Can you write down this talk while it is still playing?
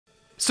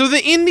So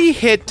the indie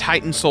hit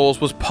Titan Souls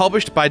was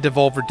published by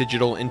Devolver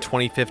Digital in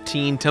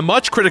 2015 to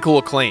much critical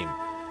acclaim.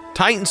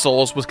 Titan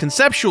Souls was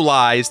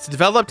conceptualized,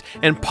 developed,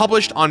 and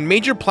published on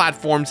major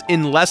platforms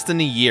in less than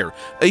a year,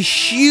 a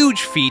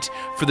huge feat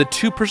for the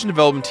two-person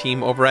development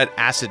team over at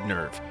Acid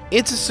Nerve.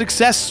 It's a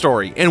success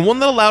story, and one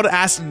that allowed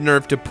Acid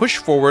Nerve to push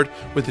forward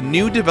with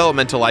new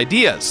developmental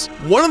ideas.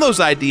 One of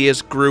those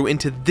ideas grew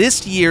into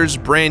this year's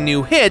brand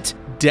new hit,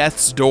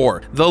 Death's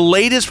Door, the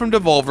latest from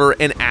Devolver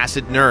and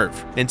Acid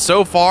Nerve. And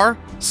so far,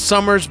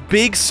 summer's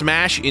big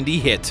smash indie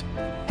hit.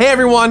 Hey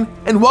everyone,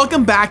 and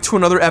welcome back to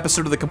another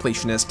episode of The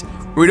Completionist,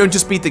 where we don't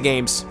just beat the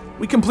games,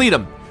 we complete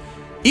them.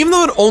 Even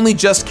though it only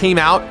just came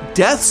out,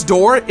 Death's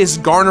Door is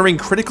garnering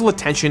critical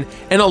attention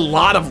and a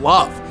lot of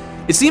love.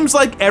 It seems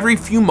like every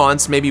few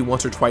months, maybe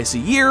once or twice a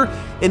year,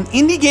 an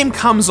indie game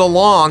comes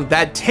along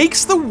that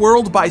takes the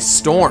world by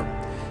storm.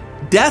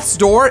 Death's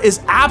Door is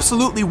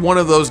absolutely one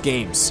of those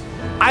games.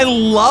 I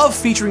love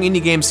featuring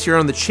indie games here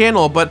on the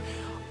channel, but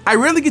I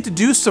rarely get to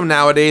do so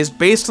nowadays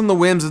based on the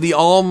whims of the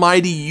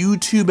almighty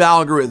YouTube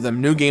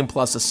algorithm, New Game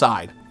Plus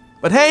aside.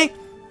 But hey,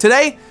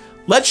 today,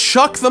 let's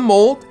shuck the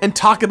mold and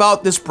talk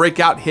about this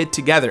breakout hit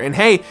together. And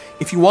hey,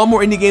 if you want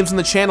more indie games on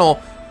the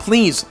channel,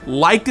 please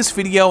like this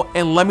video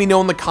and let me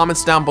know in the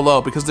comments down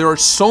below, because there are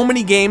so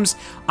many games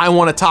I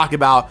want to talk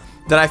about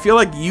that I feel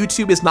like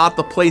YouTube is not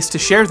the place to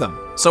share them.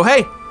 So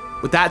hey,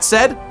 with that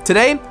said,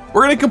 today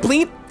we're going to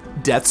complete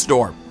Death's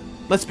Door.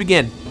 Let's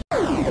begin.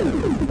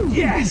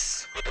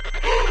 Yes!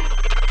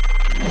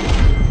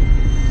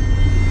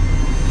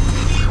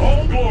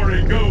 All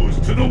glory goes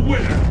to the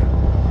winner!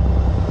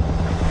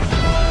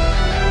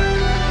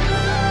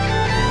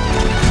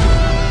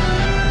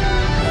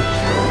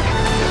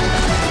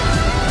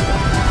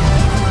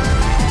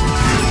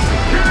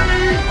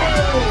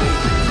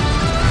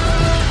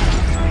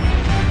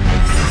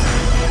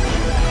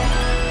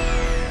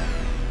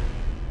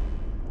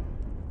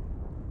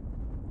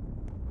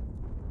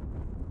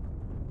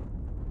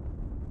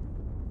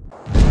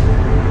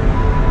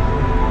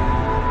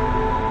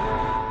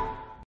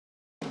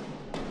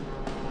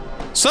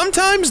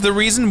 Sometimes the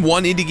reason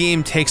one indie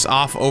game takes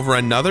off over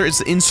another is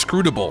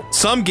inscrutable.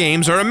 Some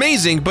games are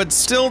amazing, but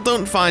still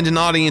don't find an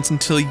audience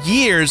until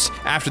years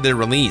after their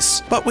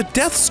release. But with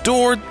Death's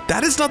Door,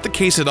 that is not the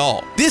case at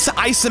all. This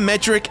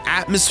isometric,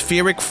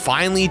 atmospheric,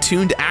 finely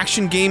tuned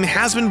action game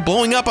has been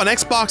blowing up on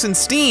Xbox and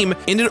Steam,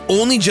 and it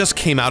only just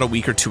came out a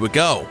week or two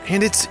ago.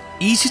 And it's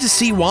easy to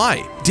see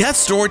why.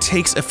 Death's Door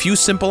takes a few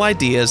simple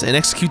ideas and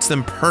executes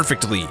them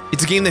perfectly.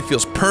 It's a game that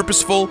feels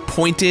purposeful,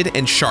 pointed,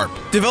 and sharp.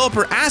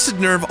 Developer Acid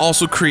Nerve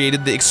also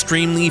created the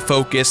extremely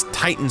focused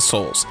Titan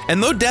Souls.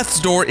 And though Death's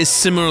Door is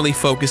similarly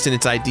focused in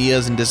its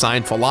ideas and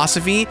design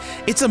philosophy,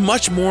 it's a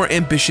much more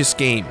ambitious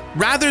game.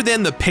 Rather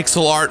than the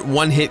pixel art,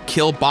 one-hit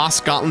kill boss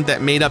gauntlet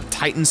that made up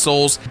Titan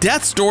Souls,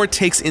 Death's Door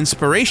takes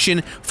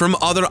inspiration from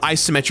other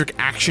isometric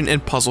action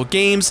and puzzle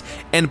games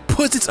and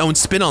puts its own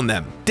spin on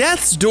them.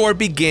 Death's Door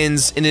begins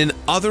in an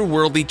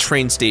otherworldly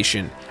train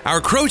station. Our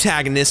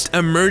Crow-tagonist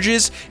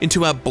emerges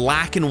into a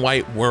black and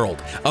white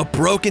world, a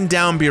broken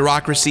down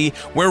bureaucracy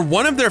where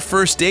one of their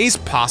first days,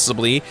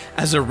 possibly,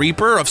 as a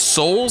reaper of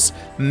souls,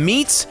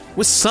 meets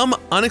with some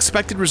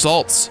unexpected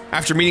results.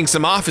 After meeting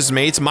some office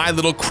mates, my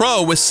little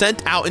crow was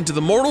sent out into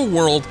the mortal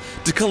world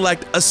to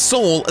collect a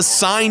soul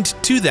assigned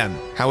to them.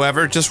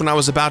 However, just when I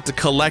was about to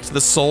collect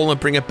the soul and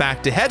bring it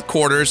back to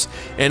headquarters,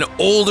 an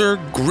older,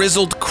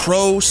 grizzled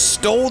crow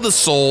stole the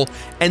soul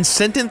and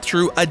sent it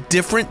through a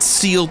different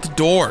sealed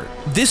door.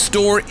 This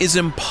door is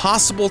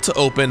impossible to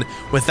open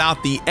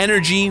without the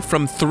energy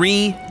from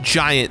 3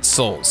 giant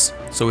souls.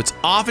 So it's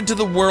off into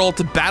the world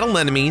to battle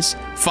enemies,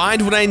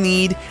 find what I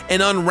need,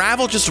 and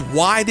unravel just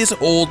why this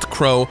old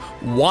crow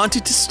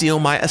wanted to steal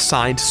my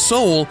assigned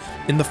soul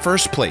in the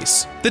first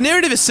place. The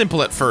narrative is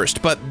simple at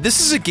first, but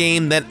this is a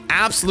game that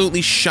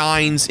absolutely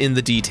shines in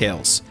the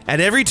details. At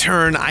every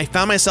turn, I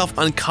found myself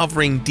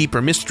uncovering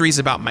deeper mysteries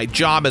about my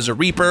job as a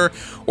Reaper,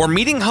 or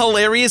meeting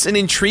hilarious and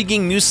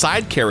intriguing new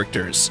side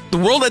characters. The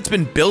world that's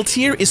been built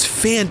here is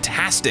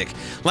fantastic,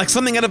 like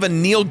something out of a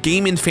Neil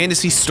Gaiman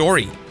fantasy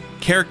story.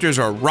 Characters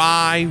are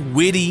wry,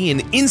 witty,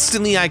 and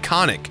instantly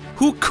iconic.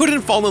 Who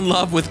couldn't fall in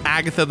love with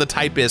Agatha the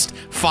Typist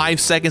 5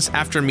 seconds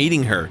after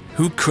meeting her?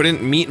 Who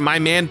couldn't meet my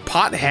man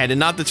Pothead and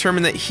not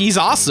determine that he's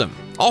awesome?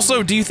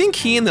 Also, do you think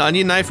he and the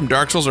Onion Knight from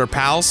Dark Souls are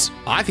pals?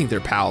 I think they're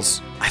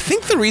pals. I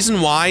think the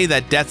reason why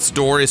that Death's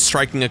Door is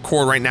striking a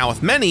chord right now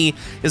with many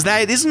is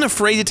that it isn't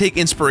afraid to take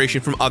inspiration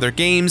from other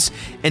games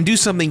and do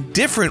something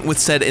different with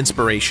said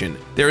inspiration.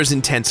 There is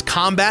intense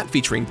combat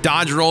featuring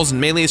dodge rolls and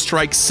melee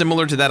strikes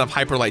similar to that of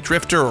Hyper Light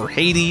Drifter or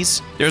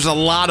Hades. There's a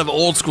lot of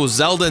old school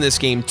Zelda in this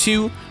game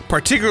too,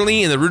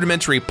 particularly in the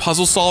rudimentary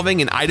puzzle solving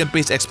and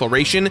item-based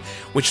exploration,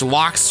 which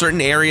locks certain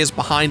areas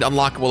behind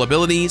unlockable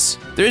abilities.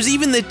 There's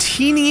even the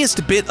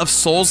teeniest bit of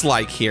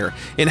Souls-like here,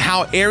 in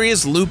how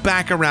areas loop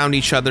back around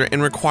each other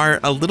and require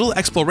a little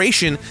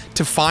exploration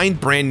to find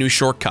brand new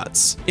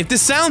shortcuts. If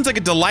this sounds like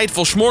a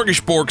delightful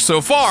smorgasbord so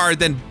far,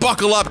 then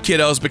buckle up,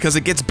 kiddos, because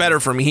it gets better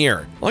from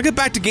here. I'll get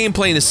back to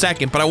gameplay in a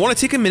second, but I want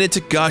to take a minute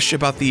to gush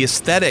about the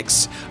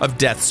aesthetics of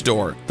Death's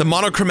Door. The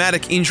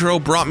monochromatic intro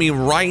brought me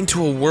right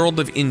into a world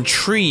of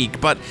intrigue,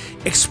 but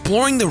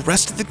exploring the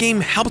rest of the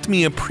game helped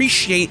me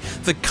appreciate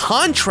the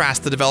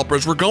contrast the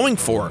developers were going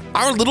for.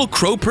 Our little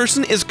crow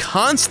person is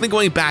constantly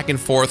going back and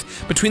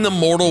forth between the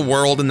mortal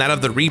world and that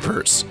of the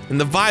Reapers, and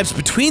the vibes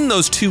between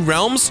those two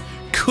realms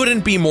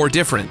couldn't be more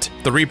different.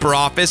 The Reaper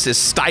office is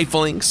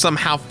stifling,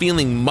 somehow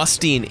feeling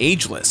musty and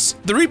ageless.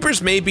 The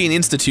Reapers may be an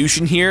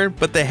institution here,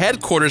 but the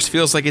headquarters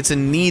feels like it's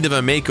in need of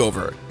a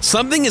makeover.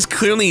 Something is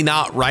clearly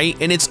not right,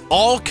 and it's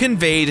all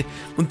conveyed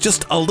with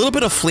just a little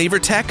bit of flavor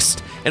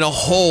text and a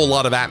whole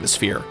lot of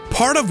atmosphere.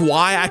 Part of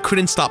why I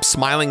couldn't stop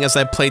smiling as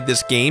I played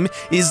this game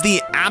is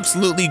the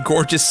absolutely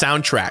gorgeous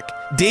soundtrack.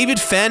 David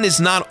Fenn is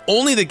not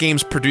only the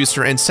game's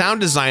producer and sound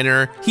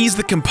designer, he's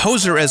the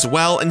composer as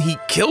well, and he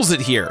kills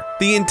it here.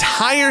 The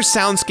entire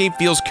soundscape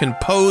feels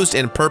composed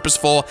and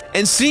purposeful,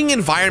 and seeing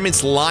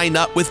environments line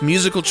up with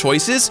musical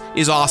choices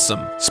is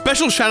awesome.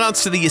 Special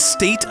shoutouts to the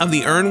Estate of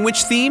the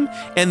Urnwitch theme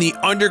and the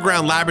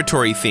Underground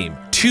Laboratory theme.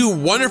 Two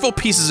wonderful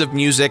pieces of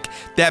music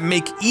that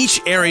make each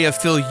area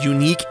feel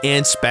unique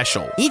and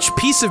special. Each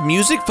piece of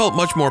music felt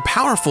much more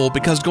powerful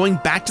because going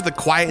back to the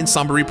quiet and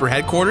somber Reaper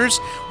headquarters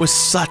was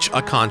such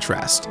a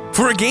contrast.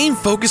 For a game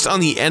focused on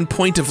the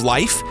endpoint of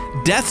life,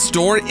 Death's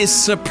Door is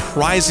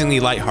surprisingly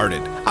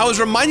lighthearted. I was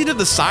reminded of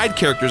the side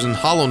characters in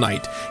Hollow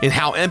Knight, and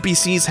how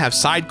NPCs have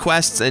side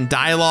quests and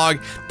dialogue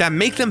that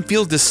make them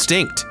feel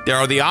distinct. There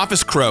are the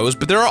office crows,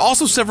 but there are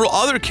also several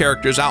other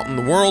characters out in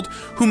the world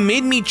who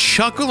made me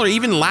chuckle or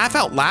even laugh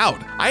out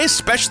loud. I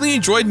especially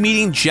enjoyed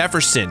meeting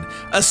Jefferson,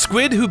 a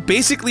squid who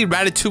basically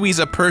ratatouilles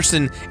a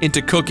person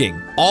into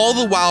cooking, all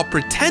the while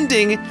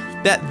pretending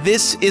that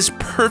this is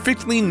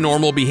perfectly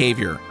normal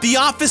behavior. The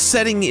office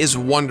setting is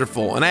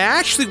wonderful, and I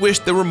actually wish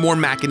there were more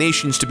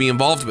machinations to be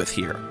involved with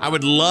here. I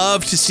would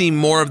love to see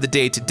more of the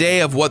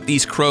day-to-day of what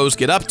these crows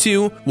get up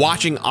to,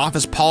 watching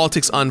office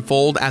politics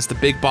unfold as the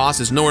big boss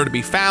is nowhere to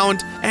be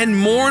found, and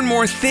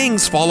more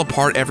things fall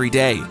apart every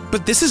day.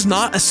 But this is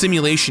not a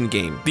simulation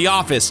game. The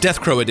Office Death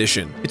Crow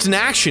Edition. It's an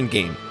action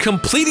game.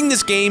 Completing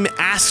this game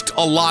asked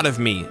a lot of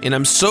me, and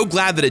I'm so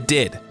glad that it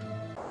did.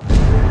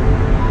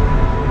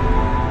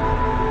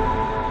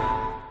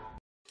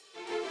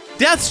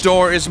 Death's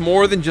Door is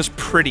more than just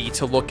pretty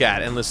to look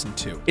at and listen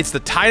to. It's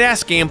the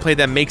tight-ass gameplay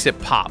that makes it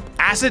pop.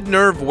 Acid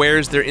Nerve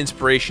wears their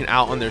inspiration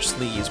out on their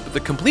sleeves, but the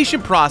completion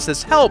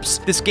process helps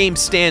this game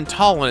stand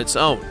tall on its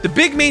own. The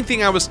big main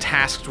thing I was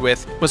tasked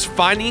with was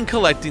finding and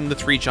collecting the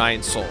 3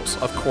 giant souls,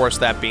 of course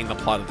that being the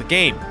plot of the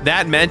game.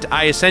 That meant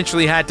I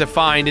essentially had to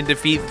find and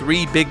defeat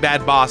 3 big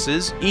bad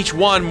bosses, each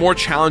one more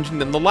challenging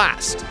than the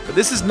last. But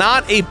this is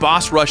not a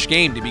boss rush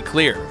game, to be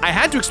clear. I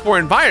had to explore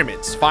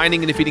environments,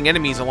 finding and defeating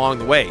enemies along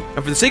the way,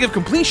 and for the sake of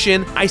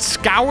completion, I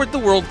scoured the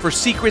world for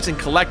secrets and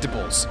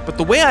collectibles. But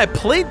the way I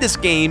played this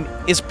game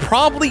is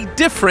probably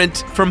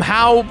different from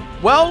how,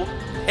 well,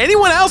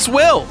 anyone else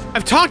will.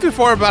 I've talked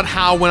before about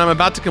how when I'm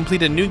about to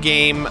complete a new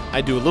game,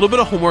 I do a little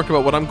bit of homework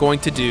about what I'm going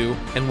to do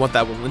and what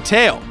that will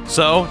entail.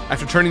 So,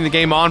 after turning the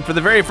game on for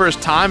the very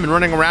first time and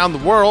running around the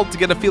world to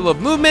get a feel of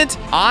movement,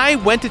 I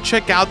went to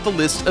check out the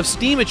list of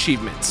Steam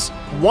achievements.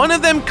 One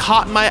of them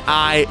caught my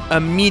eye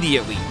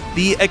immediately,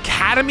 the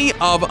Academy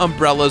of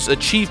Umbrellas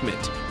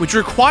achievement, which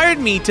required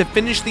me to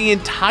finish the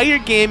entire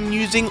game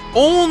using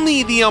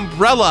only the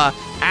umbrella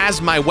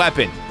as my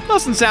weapon.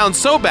 Doesn't sound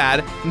so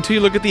bad until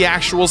you look at the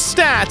actual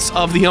stats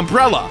of the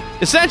umbrella.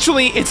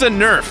 Essentially, it's a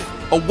nerf.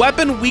 A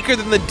weapon weaker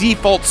than the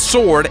default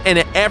sword and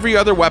every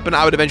other weapon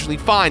I would eventually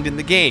find in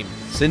the game.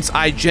 Since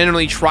I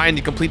generally try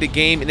to complete a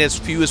game in as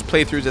few as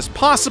playthroughs as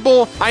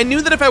possible, I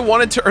knew that if I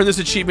wanted to earn this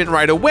achievement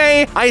right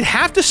away, I'd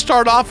have to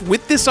start off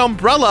with this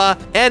umbrella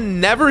and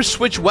never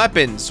switch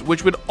weapons,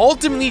 which would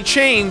ultimately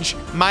change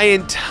my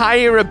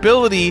entire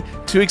ability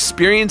to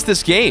experience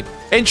this game.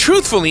 And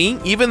truthfully,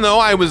 even though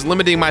I was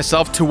limiting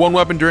myself to one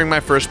weapon during my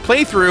first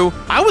playthrough,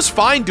 I was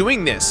fine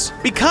doing this.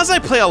 Because I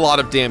play a lot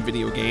of damn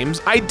video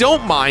games, I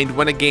don't mind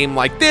when a game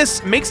like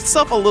this makes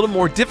itself a little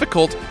more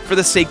difficult for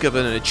the sake of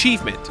an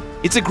achievement.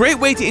 It's a great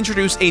way to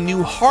introduce a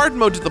new hard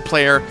mode to the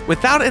player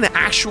without an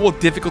actual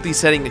difficulty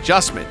setting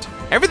adjustment.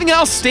 Everything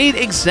else stayed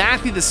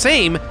exactly the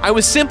same, I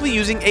was simply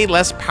using a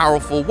less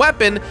powerful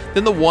weapon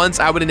than the ones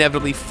I would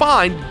inevitably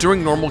find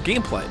during normal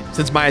gameplay.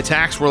 Since my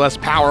attacks were less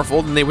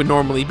powerful than they would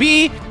normally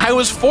be, I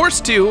was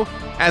forced to,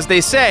 as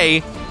they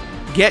say,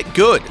 get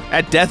good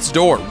at Death's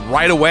Door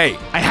right away.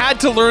 I had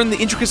to learn the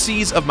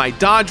intricacies of my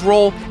dodge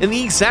roll and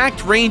the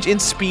exact range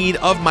and speed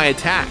of my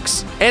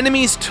attacks.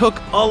 Enemies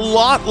took a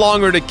lot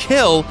longer to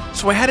kill,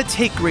 so I had to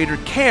take greater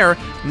care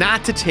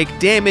not to take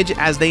damage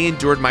as they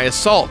endured my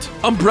assault.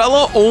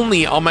 Umbrella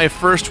only on my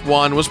first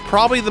one was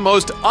probably the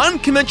most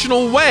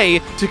unconventional way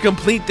to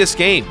complete this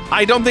game.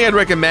 I don't think I'd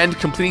recommend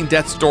completing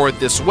Death's Door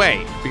this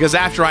way, because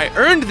after I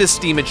earned this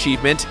Steam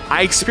achievement,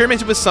 I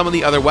experimented with some of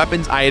the other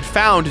weapons I had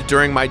found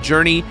during my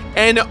journey,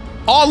 and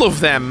all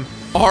of them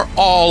are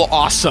all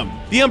awesome.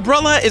 The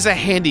umbrella is a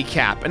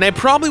handicap, and I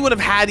probably would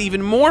have had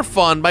even more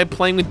fun by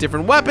playing with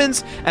different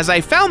weapons as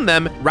I found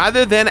them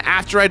rather than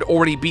after I'd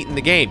already beaten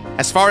the game.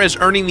 As far as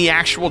earning the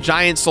actual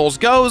giant souls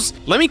goes,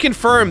 let me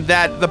confirm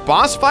that the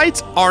boss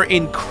fights are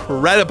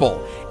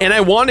incredible, and I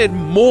wanted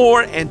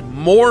more and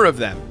more of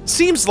them.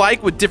 Seems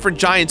like with different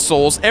giant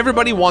souls,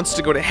 everybody wants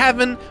to go to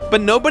heaven, but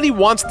nobody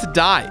wants to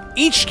die.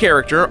 Each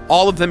character,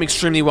 all of them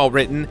extremely well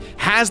written,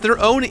 has their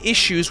own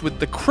issues with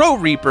the Crow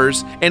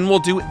Reapers and will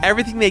do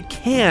everything they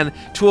can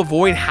to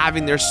avoid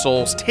having their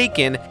souls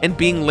taken and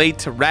being laid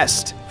to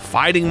rest.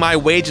 Fighting my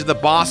way to the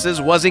bosses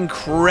was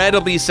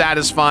incredibly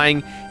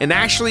satisfying, and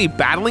actually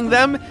battling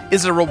them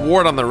is a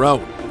reward on their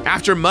own.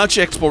 After much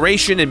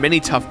exploration and many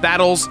tough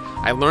battles,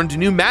 I learned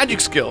new magic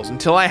skills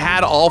until I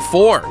had all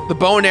 4. The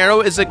bow and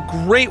arrow is a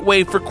great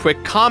way for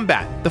quick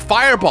combat. The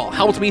fireball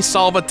helped me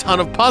solve a ton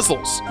of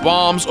puzzles.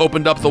 Bombs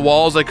opened up the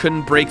walls I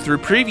couldn't break through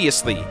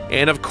previously.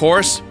 And of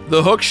course,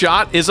 the hook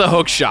shot is a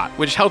hook shot,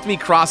 which helped me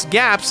cross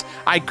gaps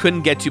I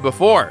couldn't get to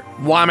before.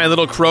 Why my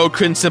little crow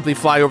couldn't simply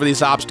fly over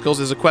these obstacles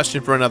is a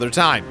question for another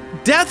time.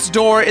 Death's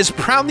Door is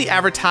proudly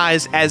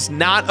advertised as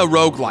not a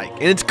roguelike,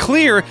 and it's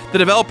clear the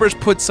developers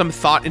put some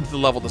thought into the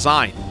level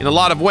design. In a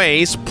lot of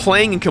ways,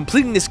 playing and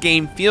completing this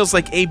game feels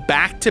like a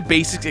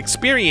back-to-basics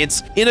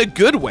experience in a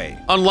good way.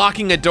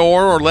 Unlocking a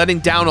door or letting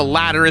down a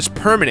ladder is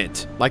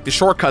permanent, like the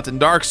shortcuts in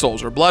Dark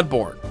Souls or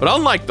Bloodborne. But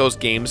unlike those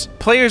games,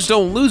 players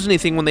don't lose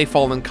anything when they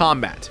fall in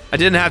combat. I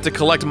didn't have to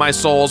collect my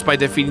souls by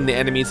defeating the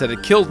enemies that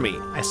had killed me.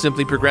 I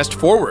simply progressed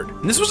forward.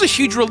 And this was a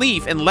huge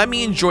relief and let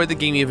me enjoy the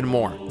game even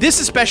more.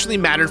 This especially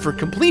mattered for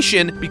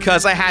completion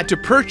because I had to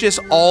purchase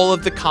all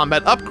of the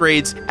combat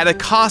upgrades at a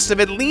cost of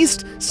at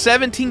least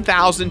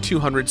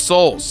 17,200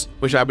 souls,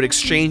 which I would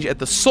exchange at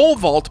the Soul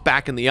Vault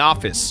back in the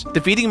office.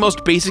 Defeating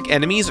most basic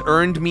enemies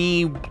earned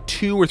me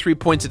 2 or 3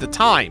 points at a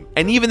time,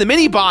 and even the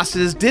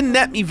mini-bosses didn't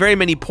net me very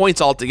many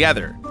points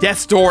altogether.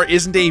 Death's Door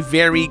isn't a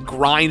very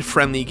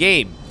grind-friendly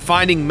game.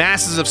 Finding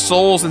masses of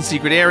souls in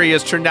secret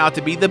areas turned out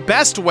to be the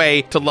best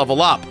way to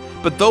level up,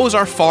 but those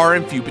are far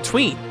and few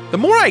between. The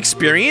more I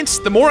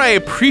experienced, the more I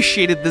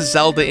appreciated the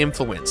Zelda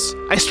influence.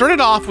 I started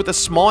off with a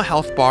small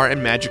health bar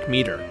and magic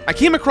meter. I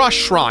came across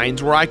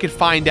shrines where I could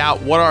find out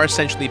what are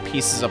essentially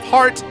pieces of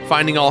heart.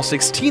 Finding all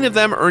 16 of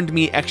them earned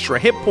me extra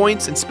hit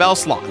points and spell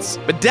slots.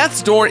 But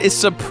Death's Door is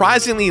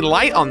surprisingly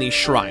light on these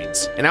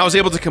shrines, and I was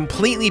able to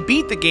completely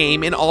beat the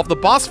game in all of the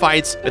boss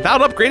fights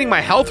without upgrading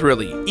my health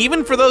really.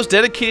 Even for those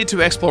dedicated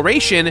to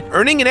exploration,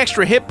 earning an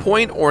extra hit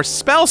point or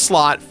spell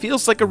slot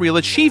feels like a real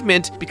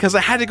achievement because I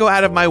had to go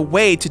out of my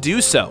way to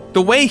do so.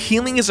 The way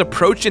healing is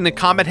approached in a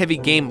combat-heavy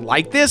game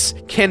like this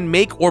can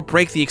make or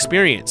break the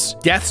experience.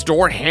 Death's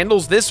Door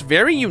handles this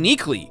very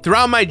uniquely.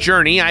 Throughout my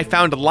journey, I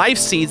found life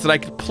seeds that I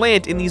could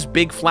plant in these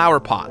big flower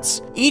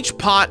pots. Each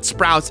pot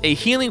sprouts a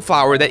healing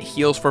flower that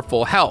heals for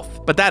full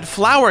health, but that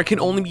flower can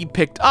only be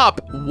picked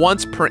up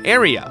once per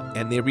area,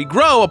 and they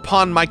regrow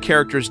upon my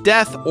character's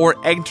death or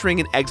entering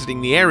and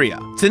exiting the area.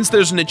 Since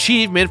there's an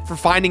achievement for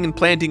finding and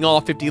planting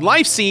all 50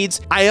 life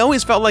seeds, I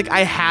always felt like I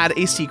had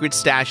a secret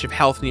stash of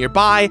health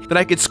nearby that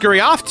I could scurry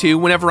off to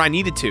whenever I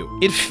needed to.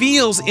 It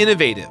feels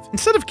innovative.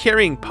 Instead of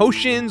carrying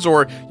potions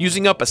or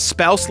using up a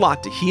spell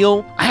slot to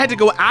heal, I had to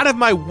go out of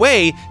my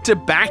way to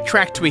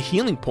backtrack to a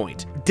healing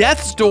point.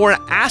 Death's Door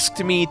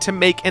asked me to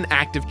make an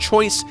active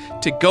choice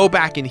to go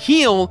back and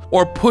heal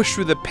or push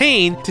through the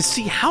pain to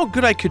see how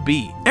good I could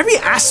be. Every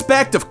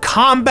aspect of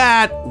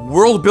combat,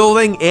 world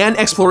building, and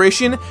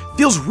exploration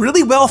feels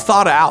really well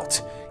thought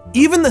out.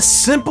 Even the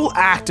simple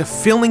act of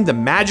filling the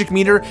magic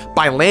meter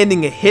by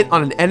landing a hit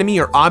on an enemy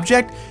or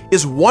object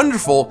is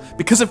wonderful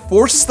because it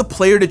forces the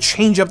player to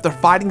change up their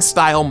fighting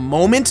style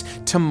moment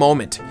to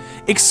moment.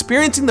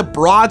 Experiencing the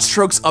broad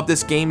strokes of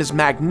this game is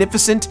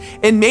magnificent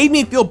and made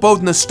me feel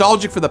both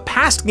nostalgic for the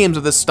past games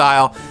of this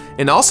style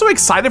and also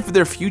excited for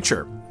their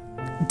future.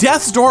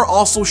 Death's Door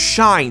also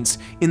shines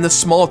in the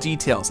small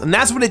details, and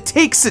that's what it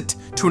takes it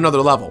to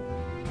another level.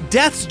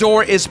 Death's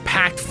Door is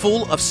packed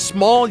full of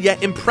small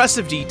yet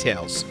impressive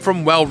details,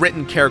 from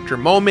well-written character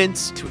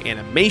moments, to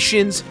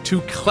animations,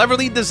 to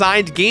cleverly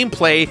designed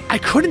gameplay. I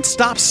couldn't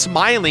stop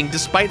smiling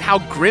despite how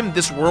grim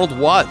this world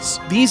was.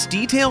 These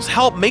details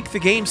help make the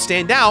game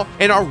stand out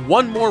and are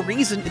one more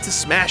reason it's a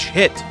smash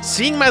hit.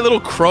 Seeing my little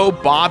crow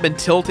bob and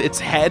tilt its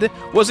head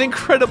was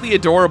incredibly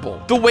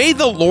adorable. The way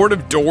the Lord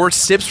of Doors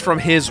sips from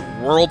his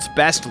world's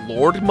best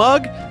Lord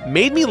mug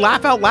made me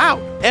laugh out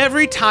loud.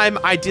 Every time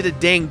I did a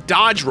dang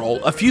dodge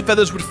roll, a few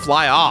feathers would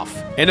fly off.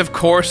 And of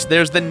course,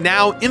 there's the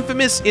now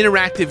infamous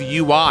interactive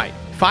UI.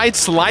 If I'd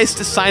sliced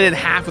a sign in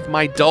half with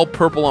my dull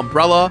purple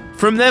umbrella,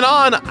 from then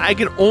on, I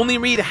could only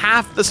read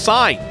half the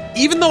sign.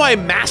 Even though I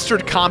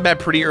mastered combat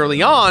pretty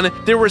early on,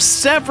 there were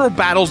several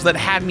battles that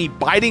had me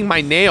biting my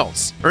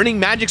nails. Earning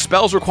magic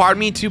spells required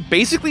me to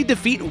basically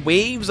defeat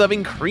waves of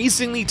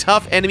increasingly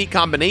tough enemy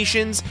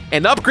combinations,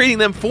 and upgrading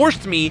them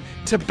forced me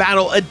to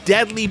battle a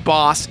deadly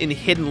boss in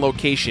hidden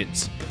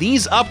locations.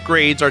 These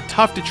upgrades are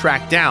tough to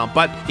track down,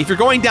 but if you're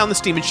going down the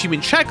Steam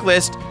Achievement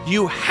checklist,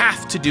 you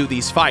have to do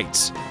these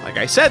fights. Like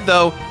I said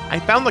though, I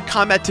found the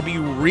combat to be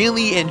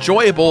really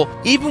enjoyable,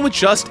 even with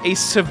just a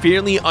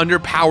severely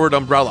underpowered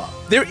umbrella.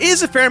 There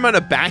is a fair amount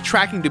of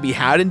backtracking to be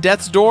had in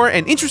Death's Door,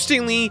 and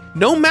interestingly,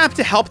 no map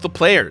to help the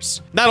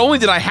players. Not only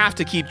did I have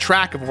to keep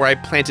track of where I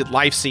planted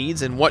life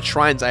seeds and what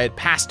shrines I had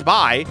passed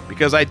by,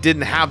 because I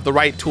didn't have the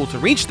right tool to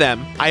reach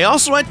them, I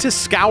also had to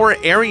scour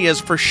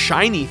areas for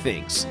shiny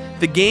things,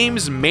 the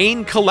game's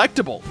main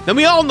collectible. Now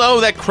we all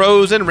know that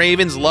crows and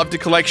ravens love to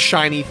collect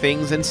shiny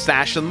things and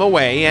stash them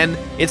away, and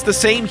it's the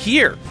same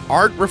here,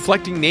 art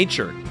reflecting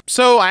nature.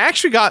 So I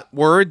actually got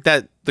word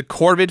that the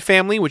corvid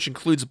family, which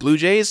includes blue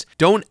jays,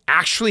 don't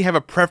actually have a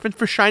preference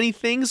for shiny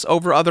things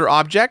over other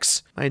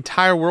objects. My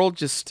entire world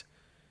just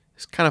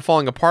is kind of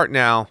falling apart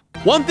now.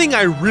 One thing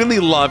I really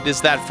loved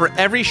is that for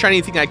every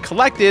shiny thing I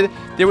collected,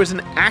 there was an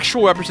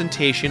actual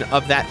representation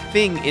of that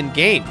thing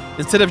in-game.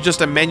 Instead of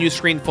just a menu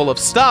screen full of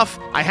stuff,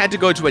 I had to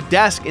go to a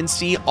desk and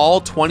see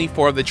all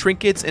 24 of the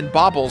trinkets and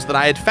baubles that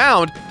I had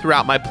found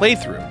throughout my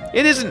playthrough.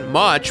 It isn't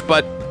much,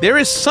 but there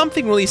is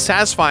something really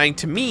satisfying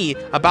to me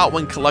about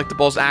when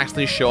collectibles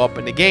actually show up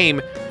in the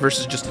game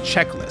versus just a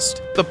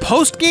checklist. The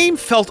post-game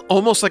felt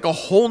almost like a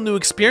whole new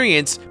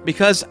experience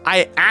because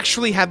I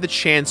actually had the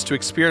chance to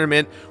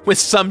experiment with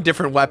some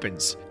different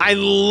weapons. I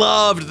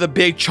loved the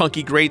big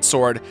chunky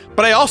greatsword,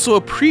 but I also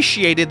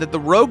appreciated that the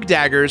rogue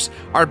daggers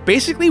are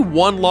basically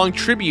one long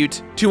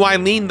tribute to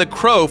Eileen the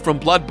Crow from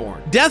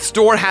Bloodborne. Death's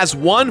Door has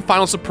one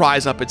final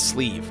surprise up its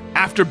sleeve.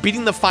 After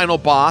beating the final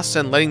boss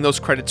and letting those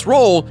credits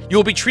roll, you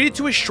will be treated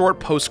to a short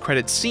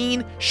post-credit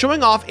scene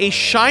showing off a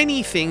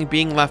shiny thing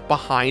being left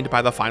behind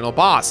by the final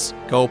boss.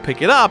 Go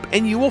pick it up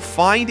and you will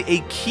find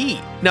a key.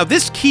 Now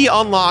this key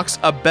unlocks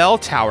a bell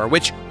tower,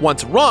 which,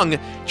 once rung,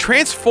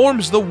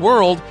 transforms the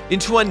world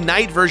into a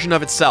night version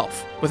of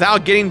itself.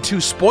 Without getting too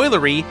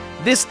spoilery,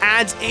 this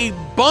adds a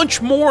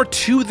bunch more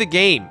to the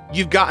game.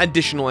 You've got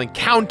additional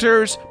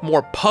encounters,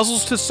 more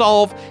puzzles to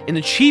solve, and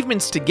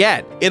achievements to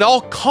get. It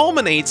all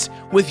culminates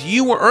with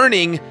you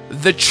earning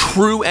the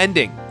true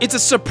ending. It's a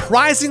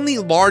surprisingly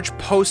large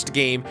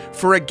post-game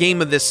for a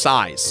game of this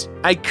size.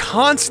 I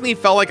constantly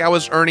felt like I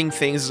was earning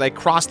things as I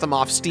crossed them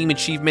off Steam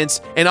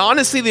achievements, and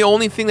honestly the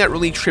only thing that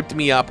really tripped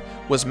me up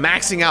was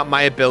maxing out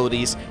my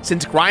abilities,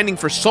 since grinding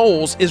for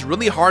souls is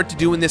really hard to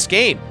do in this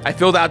game. I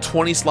filled out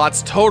 20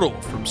 slots total,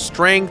 from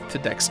strength to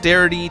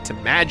dexterity to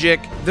magic.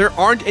 There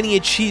aren't any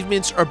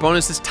achievements or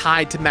bonuses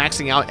tied to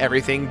maxing out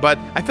everything, but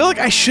I feel like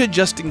I should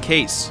just in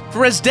case.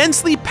 For as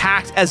densely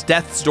packed as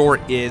Death's Door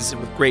is,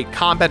 with great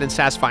combat and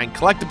satisfying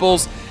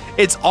collectibles,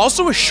 it's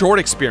also a short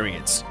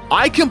experience.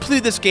 I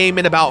completed this game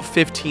in about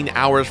 15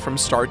 hours from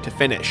start to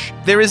finish.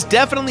 There is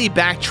definitely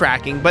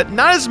backtracking, but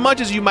not as much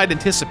as you might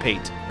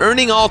anticipate.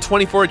 Earning all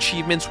 24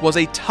 achievements was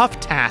a tough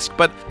task,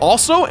 but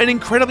also an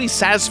incredibly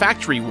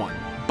satisfactory one.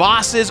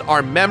 Bosses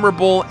are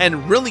memorable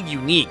and really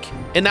unique,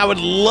 and I would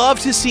love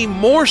to see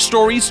more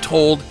stories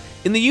told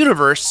in the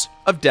universe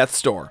of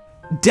Death's Door.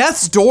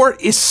 Death's Door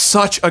is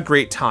such a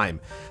great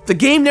time. The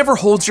game never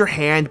holds your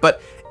hand,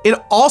 but it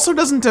also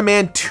doesn't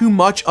demand too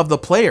much of the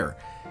player.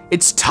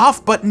 It's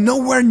tough, but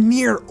nowhere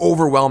near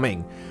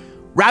overwhelming.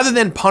 Rather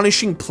than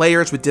punishing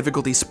players with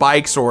difficulty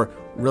spikes or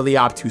really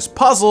obtuse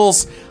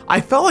puzzles,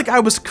 I felt like I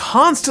was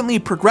constantly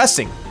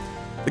progressing.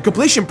 The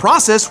completion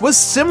process was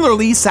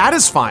similarly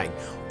satisfying,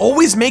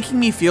 always making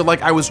me feel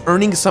like I was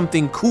earning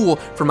something cool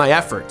for my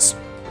efforts.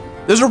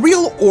 There's a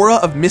real aura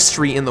of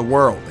mystery in the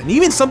world, and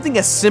even something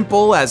as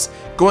simple as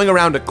going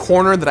around a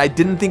corner that I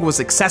didn't think was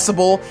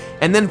accessible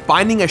and then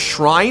finding a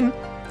shrine,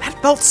 that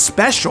felt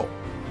special.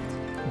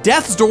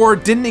 Death's Door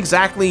didn't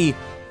exactly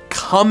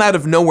come out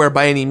of nowhere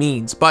by any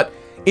means, but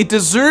it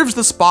deserves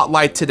the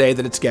spotlight today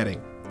that it's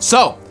getting.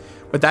 So,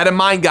 with that in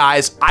mind,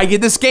 guys, I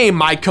give this game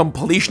my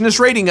completionist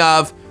rating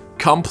of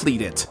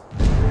complete it.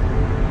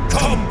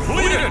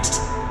 Complete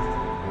it!